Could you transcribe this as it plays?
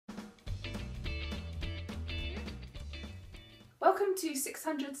Welcome to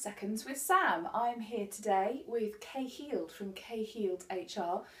 600 Seconds with Sam. I'm here today with Kay Heald from Kay Heald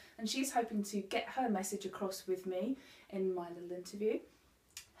HR, and she's hoping to get her message across with me in my little interview.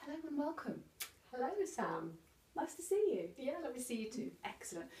 Hello and welcome. Hello, Sam. Nice to see you. Yeah, let me see you too.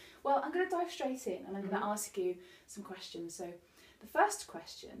 Excellent. Well, I'm going to dive straight in and I'm going to ask you some questions. So the first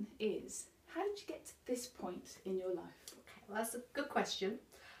question is, how did you get to this point in your life? Okay, well, that's a good question.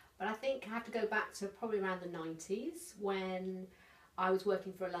 But I think I have to go back to probably around the 90s when I was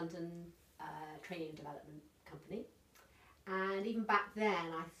working for a London training and development company. And even back then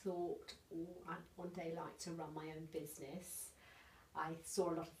I thought, oh, I'd one day like to run my own business. I saw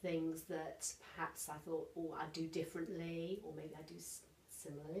a lot of things that perhaps I thought, oh, I'd do differently, or maybe I'd do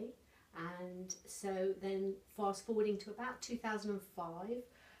similarly. And so then fast forwarding to about 2005,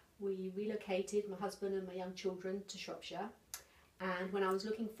 we relocated, my husband and my young children, to Shropshire. And when I was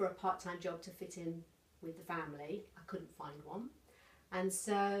looking for a part-time job to fit in with the family, I couldn't find one. And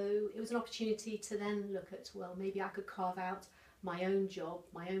so it was an opportunity to then look at, well, maybe I could carve out my own job,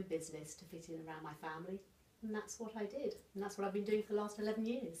 my own business to fit in around my family. And that's what I did. And that's what I've been doing for the last 11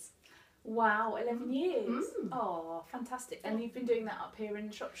 years. Wow, 11 years. Oh, fantastic. And you've been doing that up here in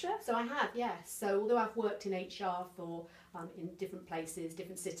Shropshire? So I have, yes. So although I've worked in HR for in different places,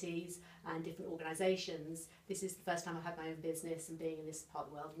 different cities and different organisations, this is the first time I've had my own business and being in this part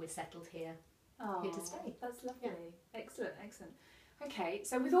of the world, and we're settled here, here to stay. That's lovely. Yeah. Excellent, excellent. Okay,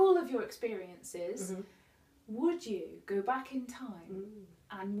 so with all of your experiences, would you go back in time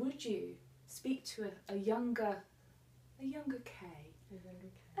and would you speak to a younger Kay? A younger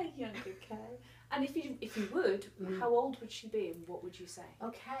Kay. And if you would, how old would she be and what would you say?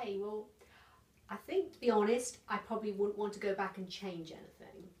 Okay, well, I think, to be honest, I probably wouldn't want to go back and change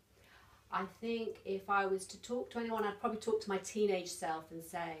anything. I think if I was to talk to anyone, I'd probably talk to my teenage self and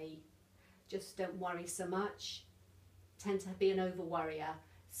say, just don't worry so much. Tend to be an over-worrier.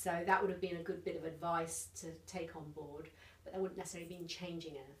 So that would have been a good bit of advice to take on board, but that wouldn't necessarily been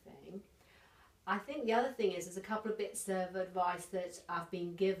changing anything. I think the other thing is there's a couple of bits of advice that I've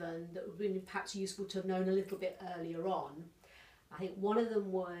been given that would have been perhaps useful to have known a little bit earlier on. I think one of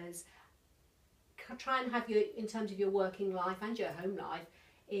them was try and have your, in terms of your working life and your home life,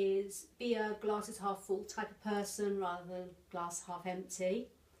 is be a glasses half full type of person rather than glass half empty.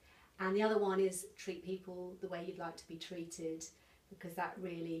 And the other one is treat people the way you'd like to be treated, because that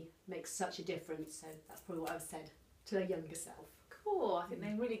really makes such a difference. So that's probably what I've said to a younger self. Cool, I think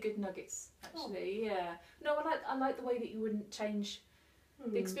they're really good nuggets, actually. Yeah. No, I like the way that you wouldn't change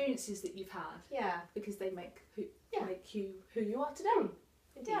the experiences that you've had. Yeah. Because they make you who you are today.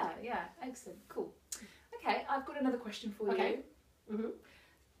 Indeed. Yeah, excellent, cool. Okay, I've got another question for you.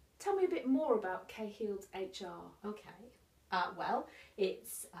 Tell me a bit more about Kay Heald HR. Okay. Well,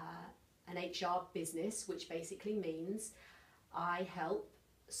 it's an HR business, which basically means I help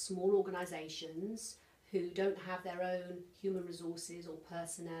small organisations who don't have their own human resources or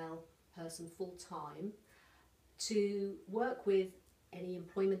person full-time to work with any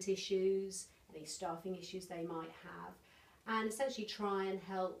employment issues, any staffing issues they might have, and essentially try and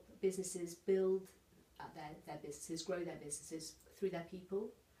help businesses build their businesses, grow their businesses through their people.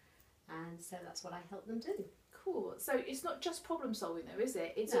 And so that's what I help them do. Cool. So it's not just problem solving though, is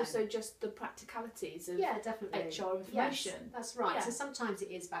it? It's also just the practicalities of definitely. HR information. Yes, that's right. Yeah. So sometimes it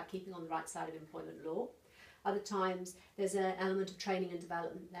is about keeping on the right side of employment law. Other times there's an element of training and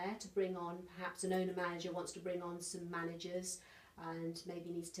development there to bring on, perhaps an owner manager wants to bring on some managers and maybe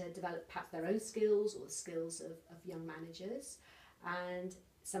needs to develop perhaps their own skills or the skills of young managers. And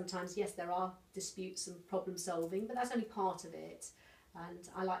sometimes, yes, there are disputes and problem solving, but that's only part of it. And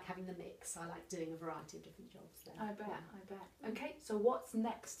I like having the mix. I like doing a variety of different jobs there. I bet. Okay, so what's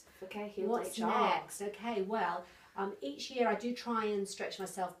next for Kay Heald HR? What's next? Okay, well, each year I do try and stretch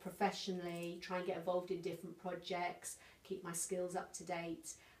myself professionally, try and get involved in different projects, keep my skills up to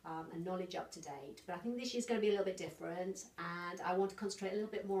date and knowledge up to date. But I think this year's going to be a little bit different, and I want to concentrate a little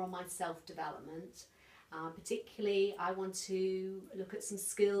bit more on my self-development. Particularly, I want to look at some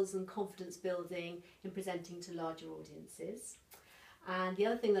skills and confidence building in presenting to larger audiences. And the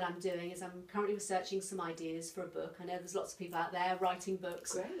other thing that I'm doing is I'm currently researching some ideas for a book. I know there's lots of people out there writing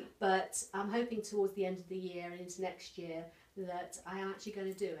books, but I'm hoping towards the end of the year and into next year that I am actually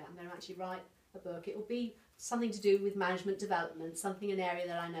going to do it. I'm going to actually write a book. It will be something to do with management development, something, an area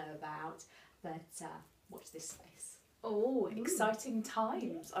that I know about, but watch this space. Oh, exciting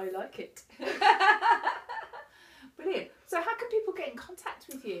times. I like it. Brilliant. So how can people get in contact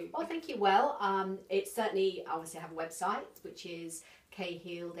with you? Well, thank you. Well, it's certainly, obviously I have a website, which is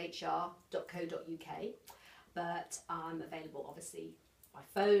kayhealdhr.co.uk, but I'm available obviously by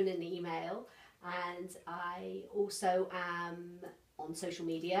phone and email. And I also am on social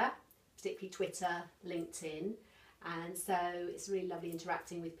media, particularly Twitter, LinkedIn. And so it's really lovely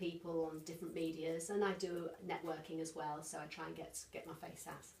interacting with people on different medias, and I do networking as well, so I try and get my face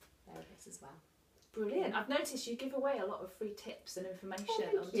out there a bit as well. Brilliant. I've noticed you give away a lot of free tips and information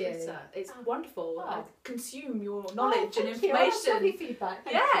on thank you. Twitter. It's wonderful. Oh. I consume your knowledge and Thank you. Oh, that's lovely information. feedback.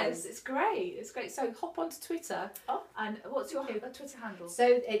 Thank Yes, you. it's great. It's great. So hop onto Twitter. Oh. And what's your Thank you. Twitter handle?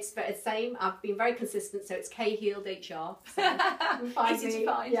 So it's the same. I've been very consistent. So it's KHealedHR. So you can find Easy me. to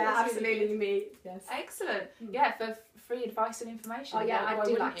find. Yeah, That's really absolutely me. Yes. Excellent. Mm. Yeah, for free advice and information. Oh yeah, Why I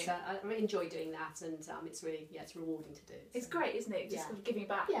do wouldn't like you? to. I really enjoy doing that, and it's really it's rewarding to do. It's so. great, isn't it? Just Yeah. sort of giving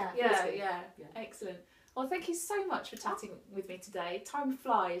back. Yeah, yeah, it's good. yeah. Yeah. Excellent. Well, thank you so much for chatting with me today. Time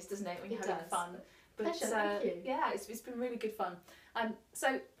flies, doesn't it, when you're It having does. fun? But Pleasure, thank you. yeah, it's been really good fun.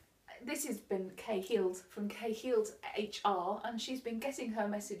 So this has been Kay Heald from Kay Heald HR, and she's been getting her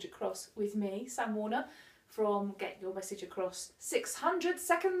message across with me, Sam Warner, from Get Your Message Across 600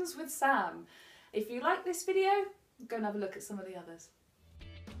 Seconds with Sam. If you like this video, go and have a look at some of the others.